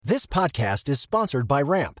This podcast is sponsored by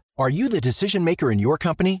Ramp. Are you the decision maker in your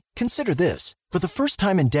company? Consider this. For the first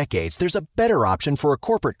time in decades, there's a better option for a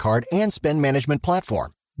corporate card and spend management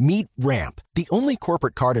platform. Meet Ramp, the only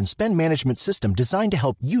corporate card and spend management system designed to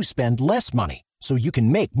help you spend less money so you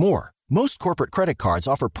can make more. Most corporate credit cards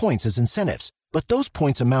offer points as incentives, but those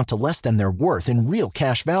points amount to less than their worth in real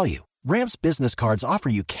cash value. Ramp's business cards offer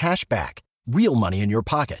you cash back, real money in your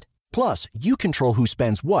pocket. Plus, you control who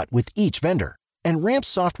spends what with each vendor. And Ramp's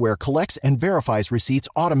software collects and verifies receipts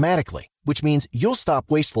automatically, which means you'll stop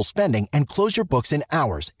wasteful spending and close your books in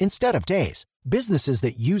hours instead of days. Businesses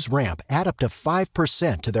that use Ramp add up to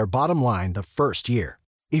 5% to their bottom line the first year.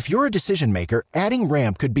 If you're a decision maker, adding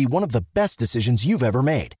Ramp could be one of the best decisions you've ever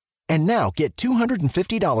made. And now get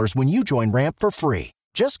 $250 when you join Ramp for free.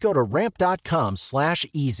 Just go to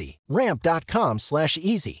ramp.com/easy.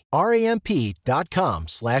 Ramp.com/easy.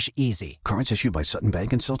 RAMP.com/easy. Cards issued by Sutton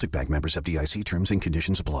Bank and Celtic Bank, members of FDIC. Terms and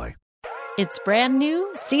conditions apply. It's brand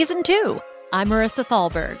new, season 2. I'm Marissa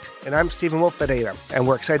Thalberg. And I'm Stephen Wolf Pereira, and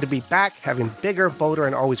we're excited to be back having bigger, bolder,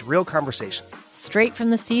 and always real conversations. Straight from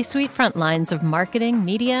the C-suite front lines of marketing,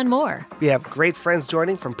 media, and more. We have great friends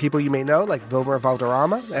joining from people you may know, like Vilmer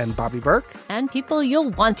Valderrama and Bobby Burke. And people you'll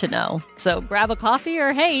want to know. So grab a coffee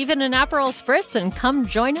or, hey, even an Aperol Spritz and come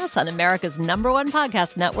join us on America's #1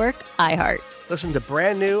 podcast network, iHeart. Listen to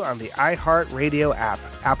Brand New on the iHeart Radio app,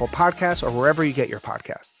 Apple Podcasts, or wherever you get your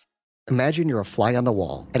podcasts. Imagine you're a fly on the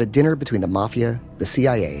wall at a dinner between the Mafia, the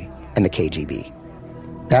CIA, and the KGB.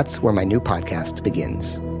 That's where my new podcast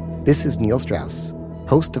begins. This is Neil Strauss,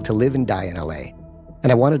 host of To Live and Die in LA,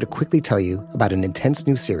 and I wanted to quickly tell you about an intense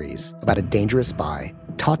new series about a dangerous spy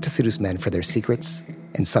taught to seduce men for their secrets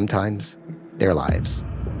and sometimes their lives.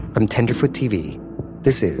 From Tenderfoot TV,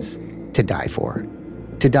 this is To Die For.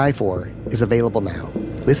 To Die For is available now.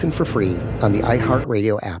 Listen for free on the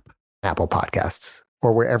iHeartRadio app, Apple Podcasts,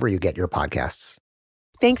 or wherever you get your podcasts.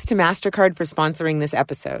 Thanks to MasterCard for sponsoring this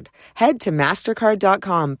episode. Head to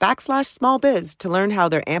mastercard.com/smallbiz to learn how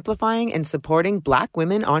they're amplifying and supporting Black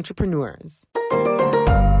women entrepreneurs.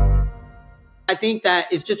 I think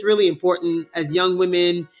that it's just really important as young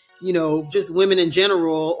women, just women in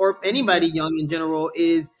general, or anybody young in general,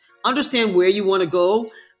 is understand where you want to go,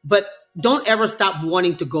 but don't ever stop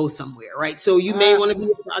wanting to go somewhere, right? So you may want to be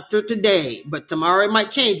a doctor today, but tomorrow it might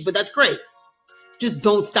change, but that's great. Just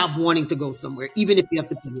don't stop wanting to go somewhere, even if you have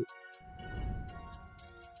to commute.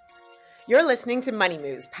 You're listening to Money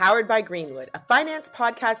Moves, powered by Greenwood, a finance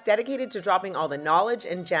podcast dedicated to dropping all the knowledge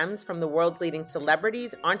and gems from the world's leading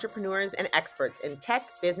celebrities, entrepreneurs, and experts in tech,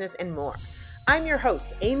 business, and more. I'm your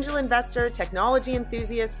host, angel investor, technology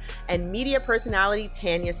enthusiast, and media personality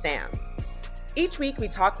Tanya Sam. Each week, we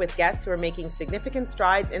talk with guests who are making significant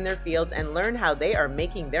strides in their fields and learn how they are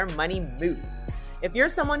making their money move. If you're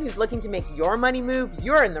someone who's looking to make your money move,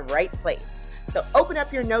 you're in the right place. So open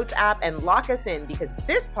up your notes app and lock us in, because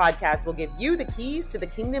this podcast will give you the keys to the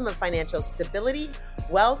kingdom of financial stability,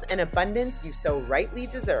 wealth, and abundance you so rightly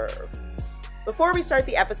deserve. Before we start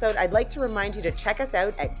the episode, I'd like to remind you to check us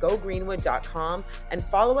out at gogreenwood.com and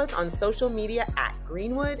follow us on social media at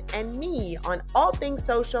Greenwood, and me on all things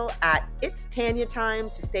social at It's Tanya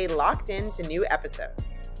Time to stay locked in to new episodes.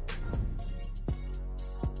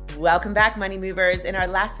 Welcome back, Money Movers. In our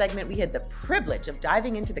last segment, we had the privilege of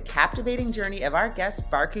diving into the captivating journey of our guest,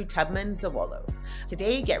 Barkue Tubman-Zawolo.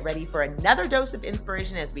 Today, get ready for another dose of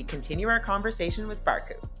inspiration as we continue our conversation with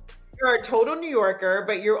Barkue. You're a total New Yorker,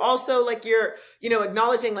 but you're also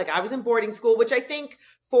acknowledging, I was in boarding school, which I think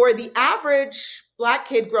for the average Black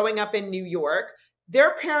kid growing up in New York,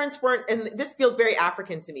 their parents weren't, and this feels very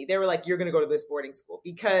African to me. They were like, you're going to go to this boarding school,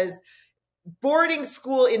 because boarding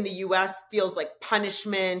school in the US feels like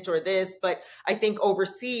punishment or this, but I think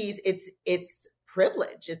overseas it's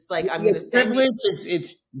privilege. It's like, I'm going to send privilege.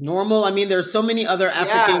 It's normal. I mean, there's so many other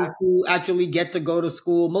Africans who actually get to go to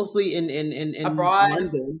school, mostly in abroad,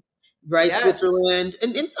 London, right? Yes. Switzerland,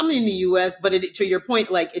 and some in the US. But to your point,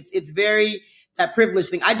 it's very that privilege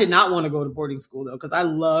thing. I did not want to go to boarding school though, because I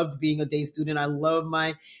loved being a day student. I love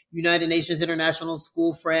my United Nations International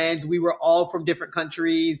School friends. We were all from different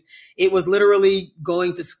countries. It was literally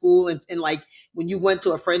going to school and when you went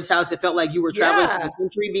to a friend's house, it felt like you were traveling to the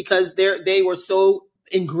country, because they were so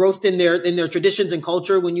engrossed in their traditions and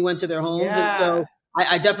culture when you went to their homes. And so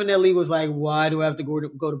I definitely was like, why do I have to go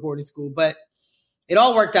to boarding school? But it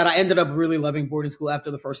all worked out. I ended up really loving boarding school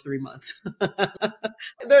after the first 3 months.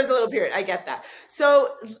 There's a little period. I get that. So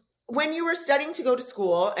when you were studying to go to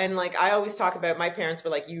school, and like I always talk about, my parents were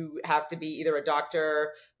like, you have to be either a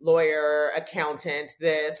doctor, lawyer, accountant,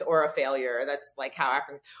 this, or a failure. That's like how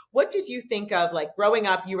happened. What did you think of like growing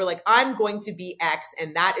up? You were like, I'm going to be X,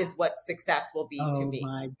 and that is what success will be to me. Oh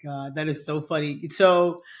my God, that is so funny.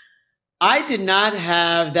 So I did not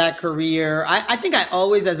have that career. I think I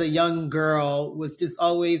always, as a young girl, was just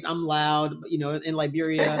always, I'm loud, you know, in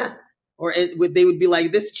Liberia, they would be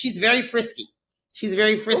like, this, she's very frisky. She's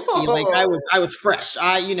very frisky. Oh. Like I was fresh.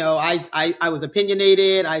 I was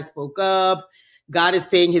opinionated. I spoke up. God is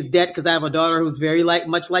paying his debt because I have a daughter who's very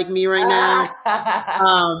much like me right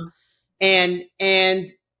now. And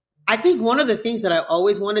I think one of the things that I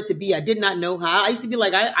always wanted to be, I did not know how. I used to be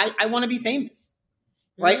like, I want to be famous,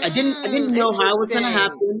 right? I didn't know how it was going to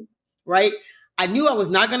happen, right? I knew I was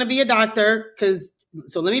not going to be a doctor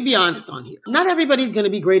so let me be honest on here. Not everybody's going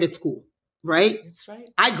to be great at school. Right? That's right.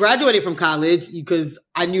 I graduated from college because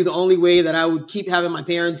I knew the only way that I would keep having my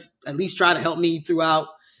parents at least try to help me throughout,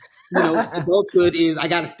 adulthood is I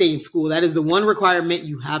got to stay in school. That is the one requirement.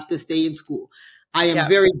 You have to stay in school. I am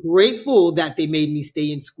very grateful that they made me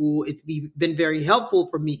stay in school. It's been very helpful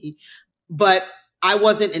for me, but I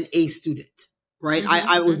wasn't an A student, right?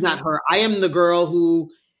 I was not her. I am the girl who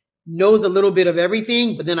knows a little bit of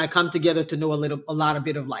everything, but then I come together to know a lot of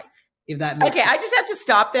bit of life. If that makes sense. I just have to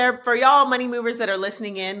stop there for y'all money movers that are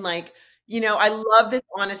listening in. Like, I love this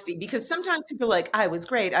honesty, because sometimes people are like, I was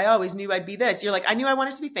great. I always knew I'd be this. You're like, I knew I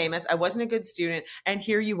wanted to be famous. I wasn't a good student. And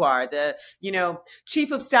here you are, the,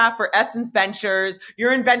 chief of staff for Essence Ventures.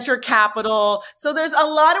 You're in venture capital. So there's a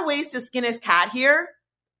lot of ways to skin a cat here.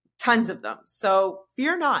 Tons of them. So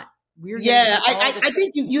fear not. I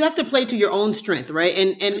think you have to play to your own strength, right?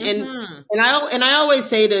 And I always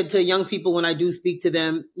say to young people when I do speak to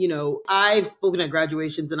them, I've spoken at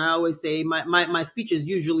graduations, and I always say my speech is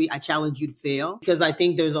usually I challenge you to fail, because I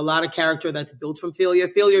think there's a lot of character that's built from failure.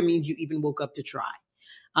 Failure means you even woke up to try.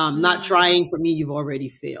 Not trying, for me, you've already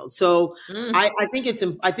failed. So I think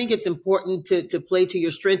it's important to play to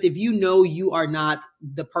your strength. If you know you are not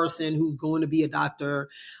the person who's going to be a doctor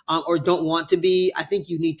or don't want to be, I think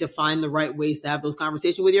you need to find the right ways to have those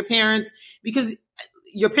conversations with your parents, because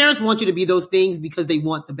your parents want you to be those things because they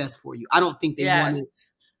want the best for you. I don't think they want it.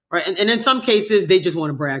 Right. And in some cases, they just want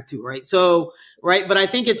to brag too. Right. So, right. But I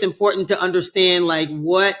think it's important to understand like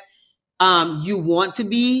what you want to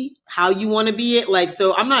be, how you want to be it.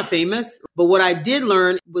 So I'm not famous, but what I did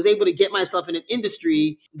learn was able to get myself in an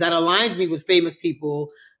industry that aligned me with famous people.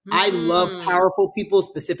 I love powerful people,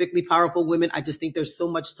 specifically powerful women. I just think there's so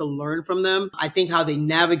much to learn from them. I think how they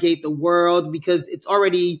navigate the world, because it's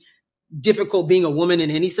already difficult being a woman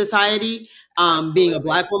in any society. Being a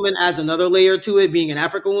Black woman adds another layer to it. Being an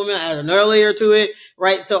African woman adds another layer to it.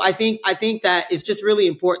 Right. So I think that it's just really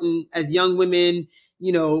important as young women,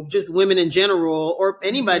 just women in general, or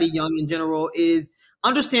anybody young in general, is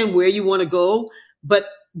understand where you want to go, but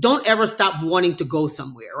don't ever stop wanting to go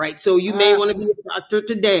somewhere, right? So you may want to be a doctor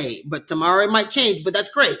today, but tomorrow it might change, but that's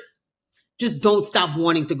great. Just don't stop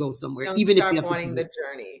wanting to go somewhere, even if you're wanting the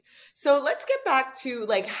journey. So let's get back to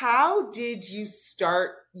how did you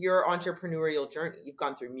start your entrepreneurial journey? You've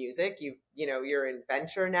gone through music, you're in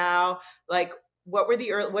venture now. What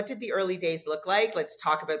did the early days look like? Let's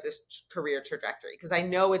talk about this career trajectory, because I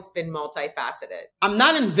know it's been multifaceted. I'm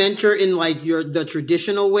not in venture in the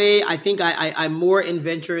traditional way. I think I'm more in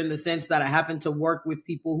venture in the sense that I happen to work with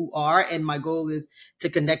people who are, and my goal is to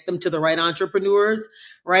connect them to the right entrepreneurs,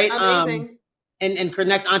 right? Amazing. And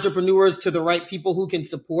connect entrepreneurs to the right people who can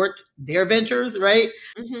support their ventures, right?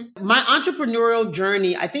 Mm-hmm. My entrepreneurial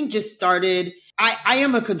journey, I think, just started. I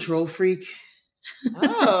am a control freak.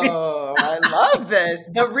 Oh, I love this.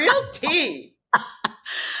 The real tea.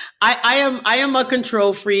 I am a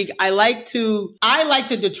control freak. I like to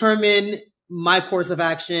determine my course of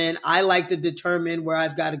action. I like to determine where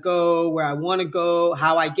I've got to go, where I want to go,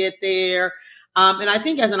 how I get there. And I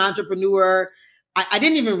think as an entrepreneur, I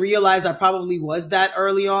didn't even realize I probably was that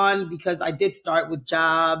early on, because I did start with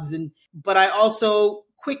jobs, but I also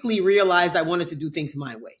quickly realized I wanted to do things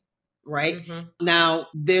my way. Right. Mm-hmm. Now,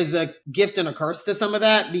 there's a gift and a curse to some of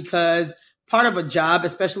that, because part of a job,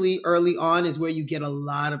 especially early on, is where you get a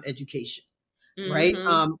lot of education. Mm-hmm. Right.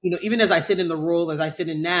 Even as I sit in the role as I sit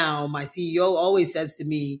in now, my CEO always says to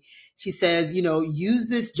me, she says, use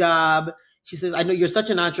this job. She says, I know you're such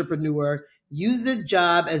an entrepreneur. use this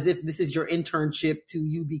job as if this is your internship to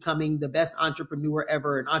you becoming the best entrepreneur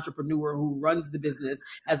ever, an entrepreneur who runs the business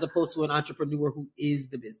as opposed to an entrepreneur who is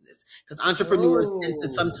the business. Because entrepreneurs tend to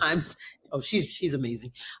sometimes, she's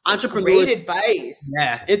amazing. Entrepreneurs. Great advice.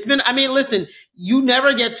 Yeah. Listen, you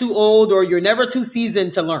never get too old or you're never too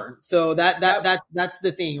seasoned to learn. So that's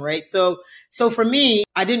the thing, right? So for me,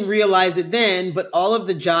 I didn't realize it then, but all of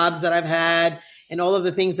the jobs that I've had and all of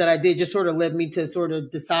the things that I did just sort of led me to sort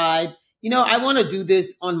of decide, I want to do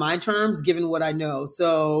this on my terms, given what I know.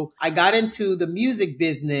 So I got into the music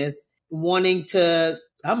business wanting to,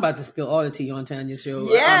 I'm about to spill all the tea on Tanya's show.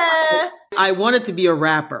 Yeah. I wanted to be a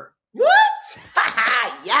rapper. What?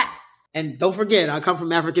 Yes. And don't forget, I come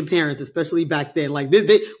from African parents, especially back then. Like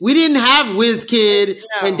we didn't have WizKid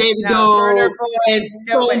and David Doe and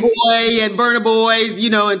Soul Boy and Burna Boys,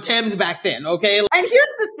 and Thames back then. Okay. And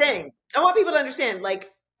here's the thing. I want people to understand,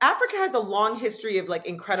 Africa has a long history of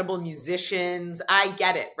incredible musicians. I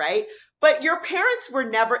get it, right? But your parents were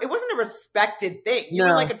never, it wasn't a respected thing. You were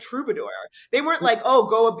like a troubadour. They weren't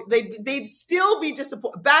they'd still be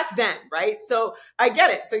disappointed back then, right? So I get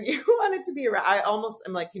it. So you wanted to be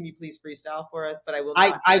I'm like, can you please freestyle for us? But I will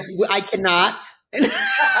not. I cannot.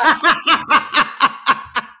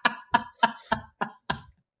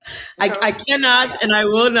 I cannot and I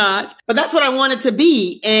will not. But that's what I wanted to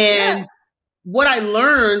be. And what I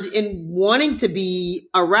learned in wanting to be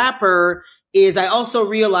a rapper is I also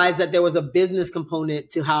realized that there was a business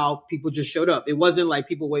component to how people just showed up. It wasn't like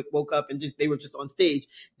people woke up and they were just on stage.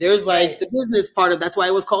 There's the business part of, that's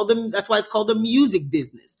why it's called the music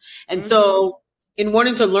business. And so in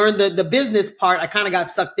wanting to learn the business part, I kind of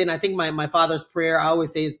got sucked in. I think my father's prayer, I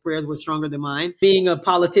always say his prayers were stronger than mine. Being a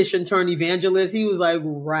politician turned evangelist, he was like,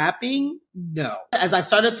 rapping? No. As I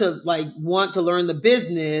started to want to learn the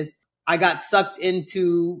business, I got sucked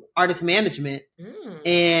into artist management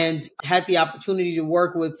and had the opportunity to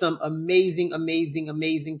work with some amazing, amazing,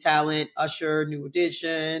 amazing talent. Usher, New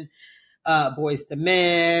Edition, Boyz II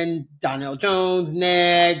Men, Donnell Jones,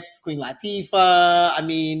 Next, Queen Latifah.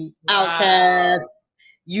 Outkast.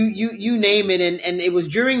 You name it. And it was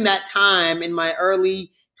during that time in my early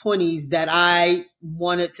 20s that I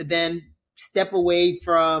wanted to then step away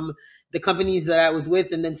from the companies that I was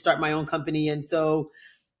with and then start my own company. And so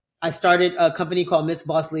I started a company called Miss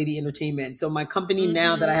Boss Lady Entertainment. So my company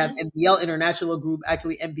now that I have, MBL International Group,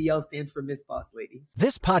 actually MBL stands for Miss Boss Lady.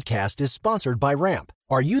 This podcast is sponsored by Ramp.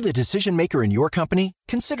 Are you the decision maker in your company?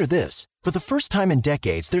 Consider this. For the first time in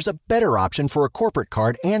decades, there's a better option for a corporate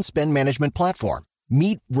card and spend management platform.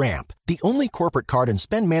 Meet Ramp, the only corporate card and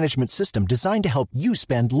spend management system designed to help you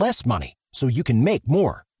spend less money so you can make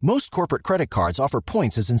more. Most corporate credit cards offer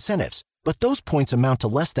points as incentives, but those points amount to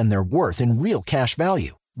less than their worth in real cash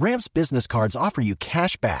value. Ramp's business cards offer you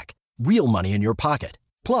cash back, real money in your pocket.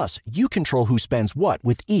 Plus, you control who spends what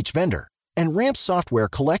with each vendor. And Ramp's software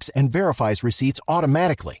collects and verifies receipts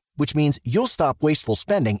automatically, which means you'll stop wasteful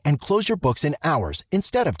spending and close your books in hours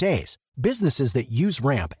instead of days. Businesses that use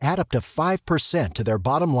Ramp add up to 5% to their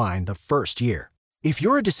bottom line the first year. If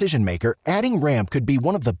you're a decision maker, adding Ramp could be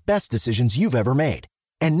one of the best decisions you've ever made.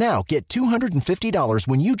 And now get $250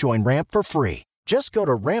 when you join Ramp for free. Just go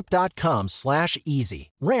to ramp.com/easy.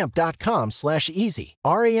 Ramp.com/easy.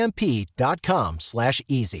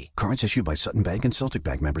 RAMP.com/easy. Cards issued by Sutton Bank and Celtic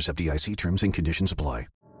Bank, members of FDIC. Terms and conditions apply.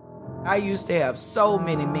 I used to have so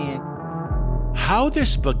many men. How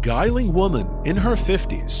this beguiling woman in her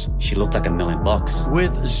 50s, she looked like $1 million,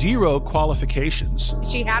 with zero qualifications,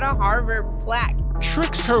 she had a Harvard plaque,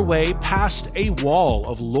 tricks her way past a wall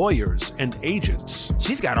of lawyers and agents.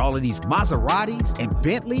 She's got all of these Maseratis and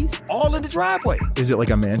Bentleys all in the driveway. Is it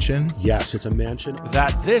like a mansion? Yes, it's a mansion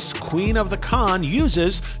that this queen of the con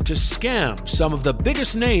uses to scam some of the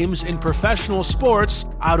biggest names in professional sports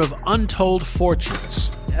out of untold fortunes.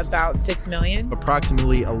 About $6 million.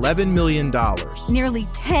 Approximately $11 million. Nearly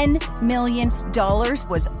 $10 million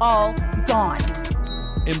was all gone.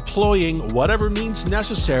 Employing whatever means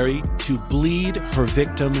necessary to bleed her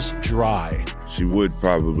victims dry. She would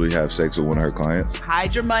probably have sex with one of her clients.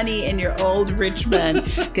 Hide your money in your old rich man,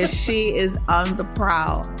 because she is on the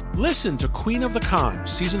prowl. Listen to Queen of the Con,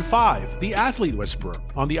 Season 5, The Athlete Whisperer,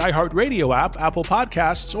 on the iHeartRadio app, Apple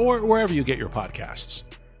Podcasts, or wherever you get your podcasts.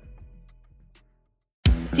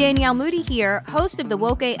 Danielle Moody here, host of the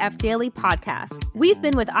Woke AF Daily podcast. We've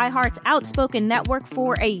been with iHeart's Outspoken Network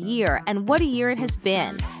for a year, and what a year it has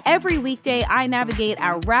been. Every weekday, I navigate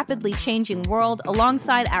our rapidly changing world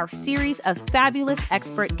alongside our series of fabulous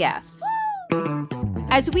expert guests.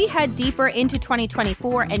 As we head deeper into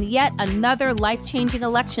 2024 and yet another life-changing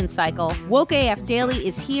election cycle, Woke AF Daily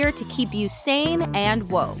is here to keep you sane and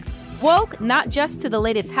woke. Woke not just to the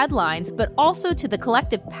latest headlines, but also to the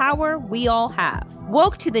collective power we all have.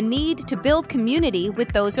 Woke to the need to build community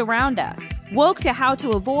with those around us. Woke to how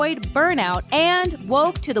to avoid burnout, and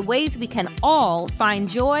woke to the ways we can all find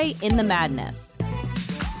joy in the madness.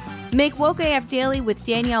 Make Woke AF Daily with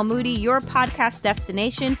Danielle Moody your podcast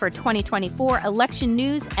destination for 2024 election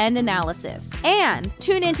news and analysis. And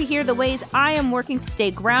tune in to hear the ways I am working to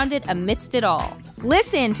stay grounded amidst it all.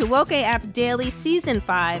 Listen to Woke AF Daily Season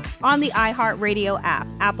 5 on the iHeartRadio app,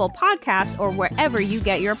 Apple Podcasts, or wherever you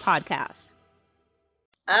get your podcasts.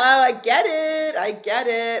 Oh, I get it. I get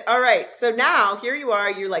it. All right. So now here you are.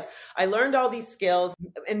 You're like, I learned all these skills,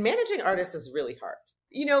 and managing artists is really hard.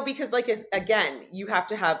 You know, because like, again, you have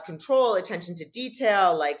to have control, attention to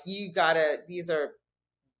detail. Like these are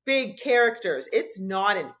big characters. It's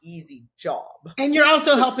not an easy job. And you're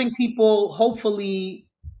also helping people hopefully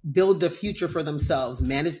build the future for themselves,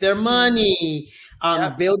 manage their money,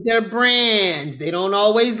 build their brands. They don't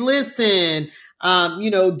always listen,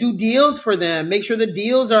 do deals for them, make sure the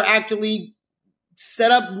deals are actually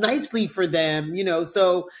set up nicely for them,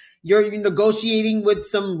 so you're negotiating with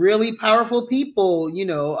some really powerful people, you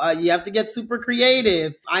have to get super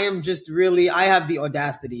creative. I have the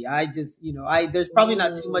audacity. There's probably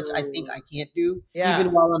not too much I think I can't do,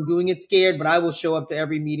 even while I'm doing it scared, but I will show up to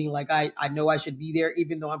every meeting. Like I know I should be there,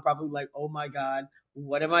 even though I'm probably like, oh my God,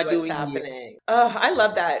 what am I doing? What's happening? Oh, I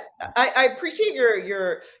love that. I appreciate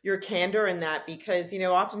your candor in that, because,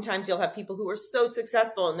 oftentimes you'll have people who are so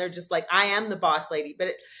successful and they're just like, I am the boss lady.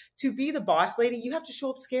 But to be the boss lady, you have to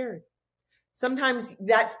show up scared. Sometimes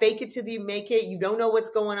that fake it till you make it. You don't know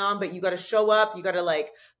what's going on, but you got to show up. You got to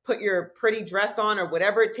like put your pretty dress on or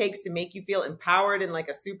whatever it takes to make you feel empowered and like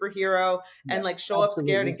a superhero, and like show up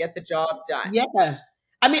scared and get the job done. Yeah.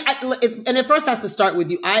 I mean, and it first has to start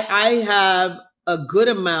with you. I have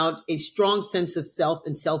a strong sense of self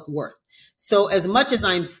and self-worth. So as much as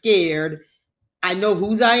I'm scared, I know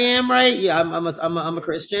whose I am, right? Yeah, I'm a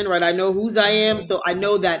Christian, right? I know whose I am. So I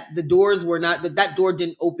know that the doors were not, that door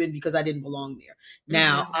didn't open because I didn't belong there.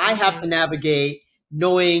 Now I have to navigate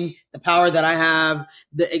knowing the power that I have,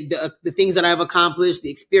 the things that I've accomplished, the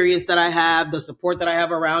experience that I have, the support that I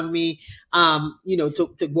have around me, to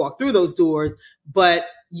walk through those doors. But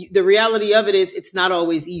the reality of it is it's not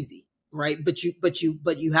always easy. Right. But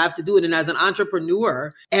you have to do it. And as an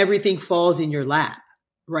entrepreneur, everything falls in your lap.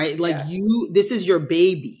 Right. Like this is your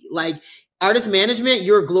baby. Like artist management,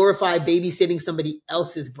 you're glorified babysitting somebody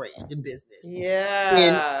else's brand and business. Yeah.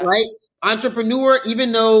 And right. Entrepreneur,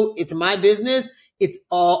 even though it's my business, it's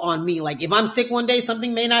all on me. Like if I'm sick one day,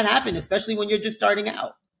 something may not happen, especially when you're just starting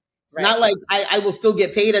out. It's not like I will still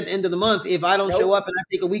get paid at the end of the month if I don't show up and I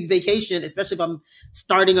take a week's vacation, especially if I'm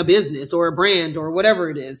starting a business or a brand or whatever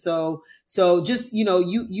it is. So just,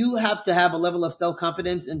 you have to have a level of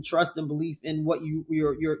self-confidence and trust and belief in what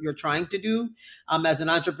you're trying to do as an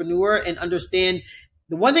entrepreneur, and understand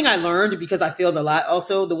the one thing I learned, because I failed a lot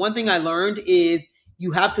also, the one thing I learned is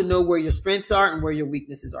you have to know where your strengths are and where your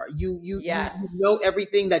weaknesses are. You know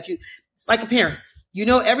everything it's like a parent. You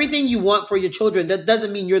know everything you want for your children. That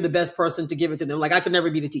doesn't mean you're the best person to give it to them. Like I could never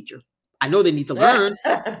be the teacher. I know they need to learn,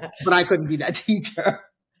 but I couldn't be that teacher.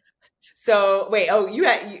 So wait,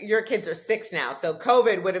 your kids are 6 now. So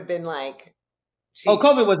COVID would have been like, geez.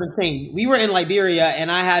 COVID was insane. We were in Liberia and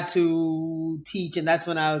I had to teach. And that's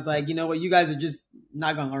when I was like, you know what? You guys are just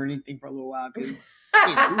not going to learn anything for a little while.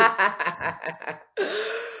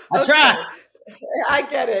 I tried. I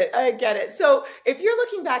get it. So if you're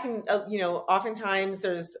looking back and, oftentimes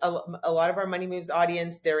there's a lot of our Money Moves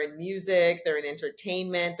audience, they're in music, they're in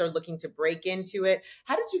entertainment, they're looking to break into it.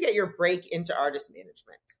 How did you get your break into artist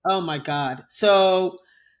management? Oh my God. So,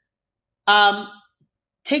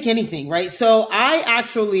 take anything, right? So I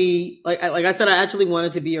actually, like I said, I actually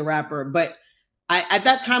wanted to be a rapper, but I, at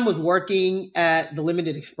that time, was working at the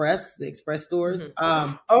Limited Express, the express stores.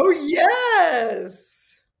 Oh, yes.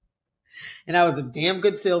 And I was a damn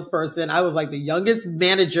good salesperson. I was like the youngest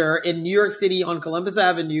manager in New York City on Columbus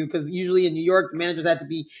Avenue, because usually in New York, managers had to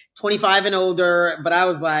be 25 and older. But I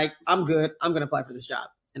was like, I'm good. I'm going to apply for this job.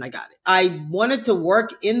 And I got it. I wanted to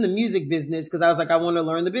work in the music business because I was like, I want to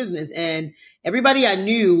learn the business. And everybody I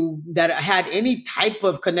knew that had any type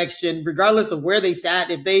of connection, regardless of where they sat,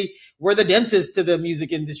 if they were the dentist to the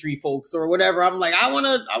music industry folks or whatever, I'm like, I want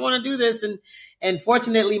to do this. And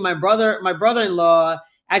fortunately, my brother-in-law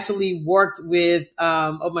actually worked with,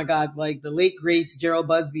 like the late greats, Gerald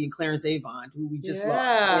Busby and Clarence Avant, who we just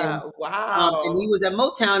lost. And, wow. And he was at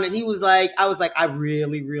Motown, and he was like, I was like, I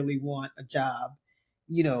really, really want a job,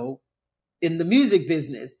 in the music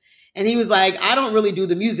business. And he was like, I don't really do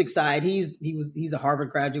the music side. He's a Harvard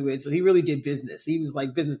graduate, so he really did business. He was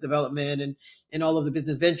like business development and all of the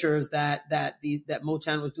business ventures that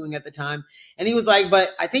Motown was doing at the time. And he was like,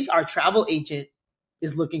 but I think our travel agent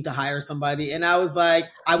is looking to hire somebody. And I was like,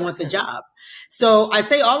 I want the job. So I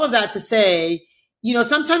say all of that to say, you know,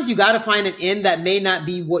 sometimes you got to find an in that may not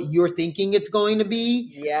be what you're thinking it's going to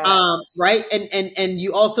be. Yes. Right. And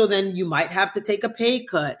you also then you might have to take a pay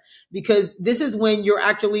cut, because this is when you're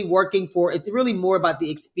actually working for, it's really more about the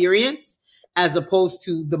experience as opposed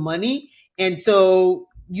to the money. And so,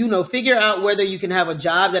 you know, figure out whether you can have a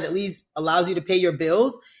job that at least allows you to pay your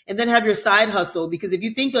bills, and then have your side hustle. Because if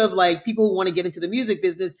you think of like people who want to get into the music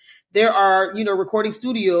business, there are, you know, recording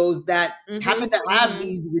studios that happen to have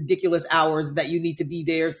these ridiculous hours that you need to be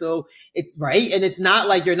there. So it's right. And it's not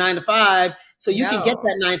like you're 9 to 5. So you can get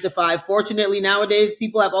that 9 to 5. Fortunately, nowadays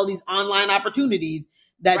people have all these online opportunities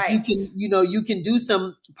that you can, you know, you can do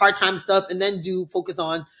some part-time stuff and then focus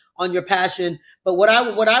on your passion. But what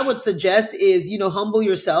I would suggest is, you know, humble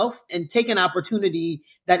yourself and take an opportunity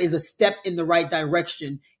that is a step in the right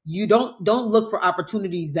direction. You don't look for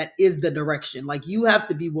opportunities that is the direction. Like, you have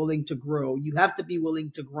to be willing to grow. You have to be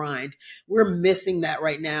willing to grind. We're missing that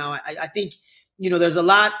right now. I think, you know, there's a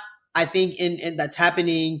lot, I think, in that's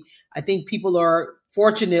happening. I think people are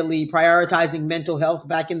fortunately prioritizing mental health.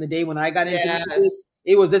 Back in the day when I got into this,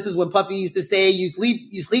 this is when Puffy used to say, you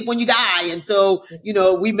sleep when you die. And so, you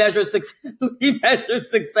know, we measure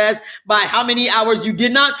success by how many hours you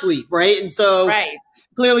did not sleep. Right. And so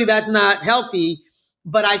clearly that's not healthy.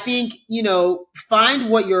 But I think, you know, find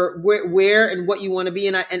what where and what you want to be.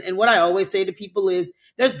 And what I always say to people is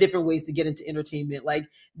there's different ways to get into entertainment. Like,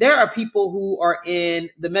 there are people who are in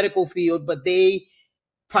the medical field, but they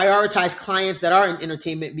prioritize clients that are in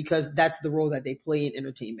entertainment because that's the role that they play in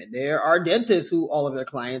entertainment. There are dentists who all of their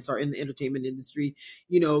clients are in the entertainment industry.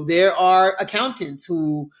 You know, there are accountants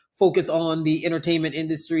who focus on the entertainment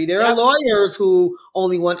industry. There are lawyers who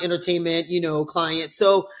only want entertainment, you know, clients.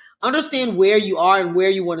 So understand where you are and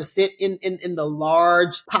where you want to sit in the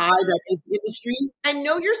large pie that is the industry. And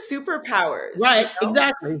know your superpowers. Right, you know?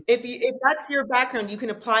 exactly. If that's your background, you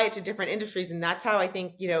can apply it to different industries. And that's how I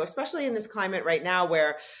think, you know, especially in this climate right now,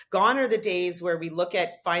 where gone are the days where we look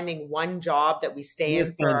at finding one job that we stay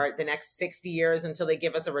in for the next 60 years until they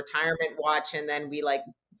give us a retirement watch, and then we like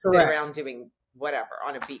sit around doing whatever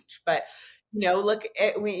on a beach. But you know, look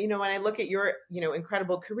at, you know, when I look at your, you know,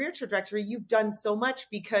 incredible career trajectory, you've done so much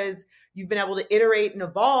because you've been able to iterate and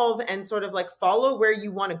evolve and sort of like follow where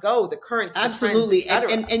you want to go, the currents, absolutely. The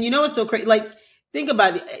trends, and you know, it's so crazy. Like, think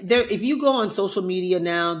about it. If you go on social media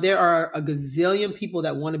now, there are a gazillion people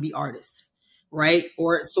that want to be artists, right?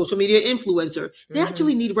 Or social media influencer. They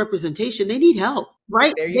actually need representation. They need help,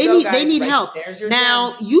 right? They need help.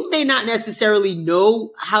 Now, you may not necessarily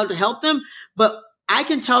know how to help them, but I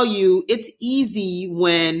can tell you it's easier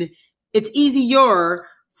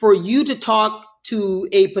for you to talk to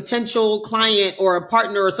a potential client or a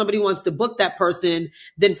partner or somebody who wants to book that person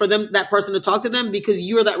than for that person to talk to them, because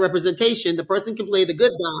you're that representation. The person can play the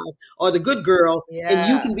good guy or the good girl, and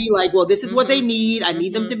you can be like, well, this is what they need. I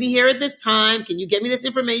need them to be here at this time. Can you get me this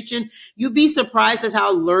information? You'd be surprised as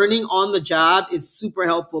how learning on the job is super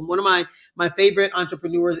helpful. One of my favorite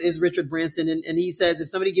entrepreneurs is Richard Branson. And he says, if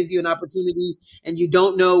somebody gives you an opportunity and you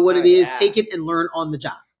don't know what it is, take it and learn on the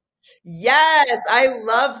job. Yes, I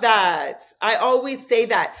love that. I always say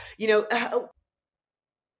that, you know,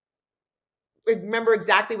 remember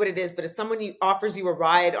exactly what it is, but if someone offers you a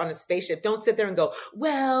ride on a spaceship, don't sit there and go,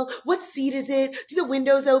 well, what seat is it? Do the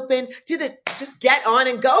windows open? Just get on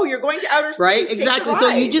and go. You're going to outer space. Right, exactly. So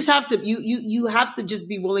you just have to, you have to just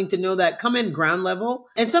be willing to know that, come in ground level,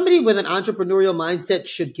 and somebody with an entrepreneurial mindset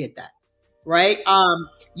should get that, right?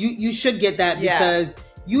 You should get that because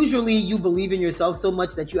usually you believe in yourself so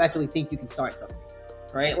much that you actually think you can start something,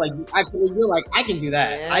 right? Like, you're like, I can do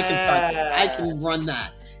that. I can start that. I can run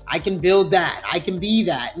that. I can build that. I can be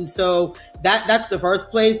that. And so that's the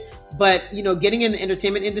first place. But, you know, getting in the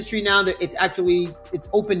entertainment industry now, that it's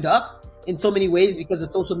opened up in so many ways because of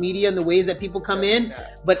social media and the ways that people come in.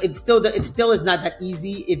 But it still is not that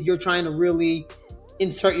easy if you're trying to really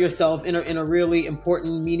insert yourself in a really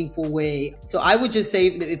important, meaningful way. So I would just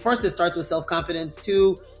say that first, it starts with self-confidence.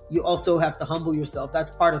 2, you also have to humble yourself. That's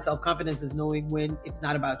part of self-confidence, is knowing when it's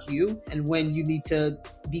not about you and when you need to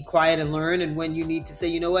be quiet and learn, and when you need to say,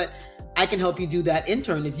 you know what, I can help you do that.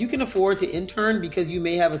 Intern. If you can afford to intern because you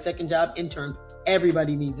may have a second job, intern.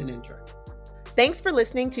 Everybody needs an intern. Thanks for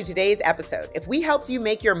listening to today's episode. If we helped you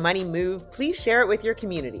make your money move, please share it with your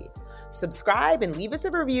community. Subscribe and leave us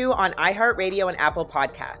a review on iHeartRadio and Apple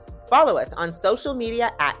Podcasts. Follow us on social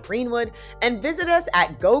media at Greenwood and visit us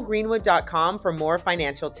at gogreenwood.com for more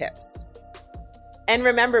financial tips. And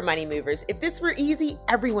remember, money movers, if this were easy,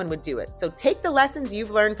 everyone would do it. So take the lessons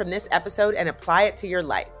you've learned from this episode and apply it to your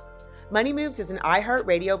life. Money Moves is an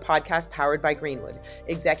iHeartRadio podcast powered by Greenwood,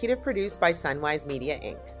 executive produced by Sunwise Media,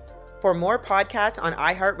 Inc. For more podcasts on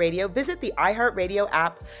iHeartRadio, visit the iHeartRadio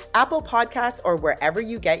app, Apple Podcasts, or wherever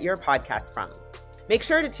you get your podcasts from. Make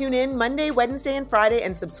sure to tune in Monday, Wednesday, and Friday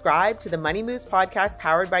and subscribe to the Money Moves podcast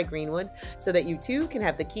powered by Greenwood so that you too can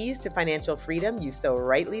have the keys to financial freedom you so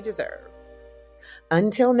rightly deserve.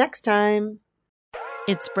 Until next time.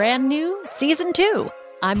 It's brand new, Season 2.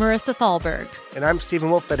 I'm Marissa Thalberg. And I'm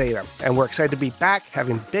Stephen Wolf Pereira, and we're excited to be back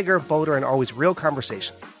having bigger, bolder, and always real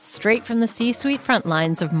conversations. Straight from the C-suite front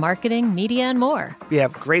lines of marketing, media, and more. We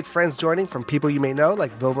have great friends joining from people you may know,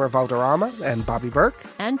 like Vilmer Valderrama and Bobby Burke.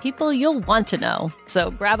 And people you'll want to know.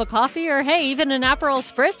 So grab a coffee or, hey, even an Aperol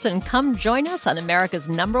Spritz and come join us on America's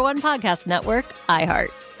 #1 podcast network,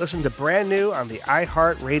 iHeart. Listen to brand new on the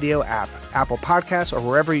iHeart Radio app, Apple Podcasts, or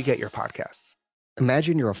wherever you get your podcasts.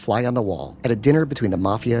 Imagine you're a fly on the wall at a dinner between the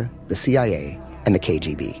mafia, the CIA, and the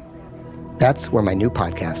KGB. That's where my new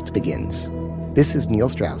podcast begins. This is Neil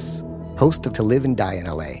Strauss, host of To Live and Die in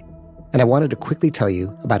LA, and I wanted to quickly tell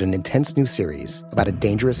you about an intense new series about a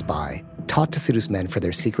dangerous spy taught to seduce men for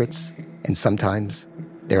their secrets and sometimes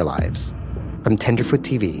their lives. From Tenderfoot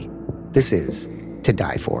TV, this is To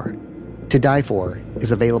Die For. To Die For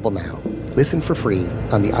is available now. Listen for free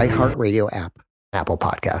on the iHeartRadio app, Apple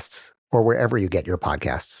Podcasts, or wherever you get your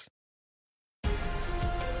podcasts.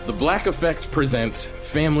 The Black Effect presents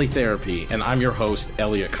Family Therapy, and I'm your host,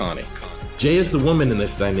 Elliot Connie. Jay is the woman in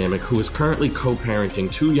this dynamic who is currently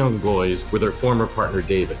co-parenting 2 young boys with her former partner,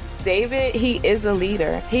 David. David, he is a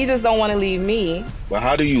leader. He just don't want to leave me. But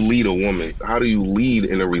how do you lead a woman? How do you lead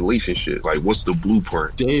in a relationship? Like, what's the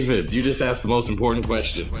blueprint? David, you just asked the most important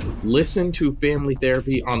question. Listen to Family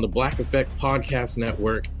Therapy on the Black Effect Podcast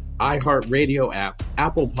Network, iHeartRadio app,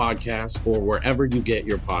 Apple Podcasts, or wherever you get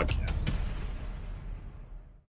your podcasts.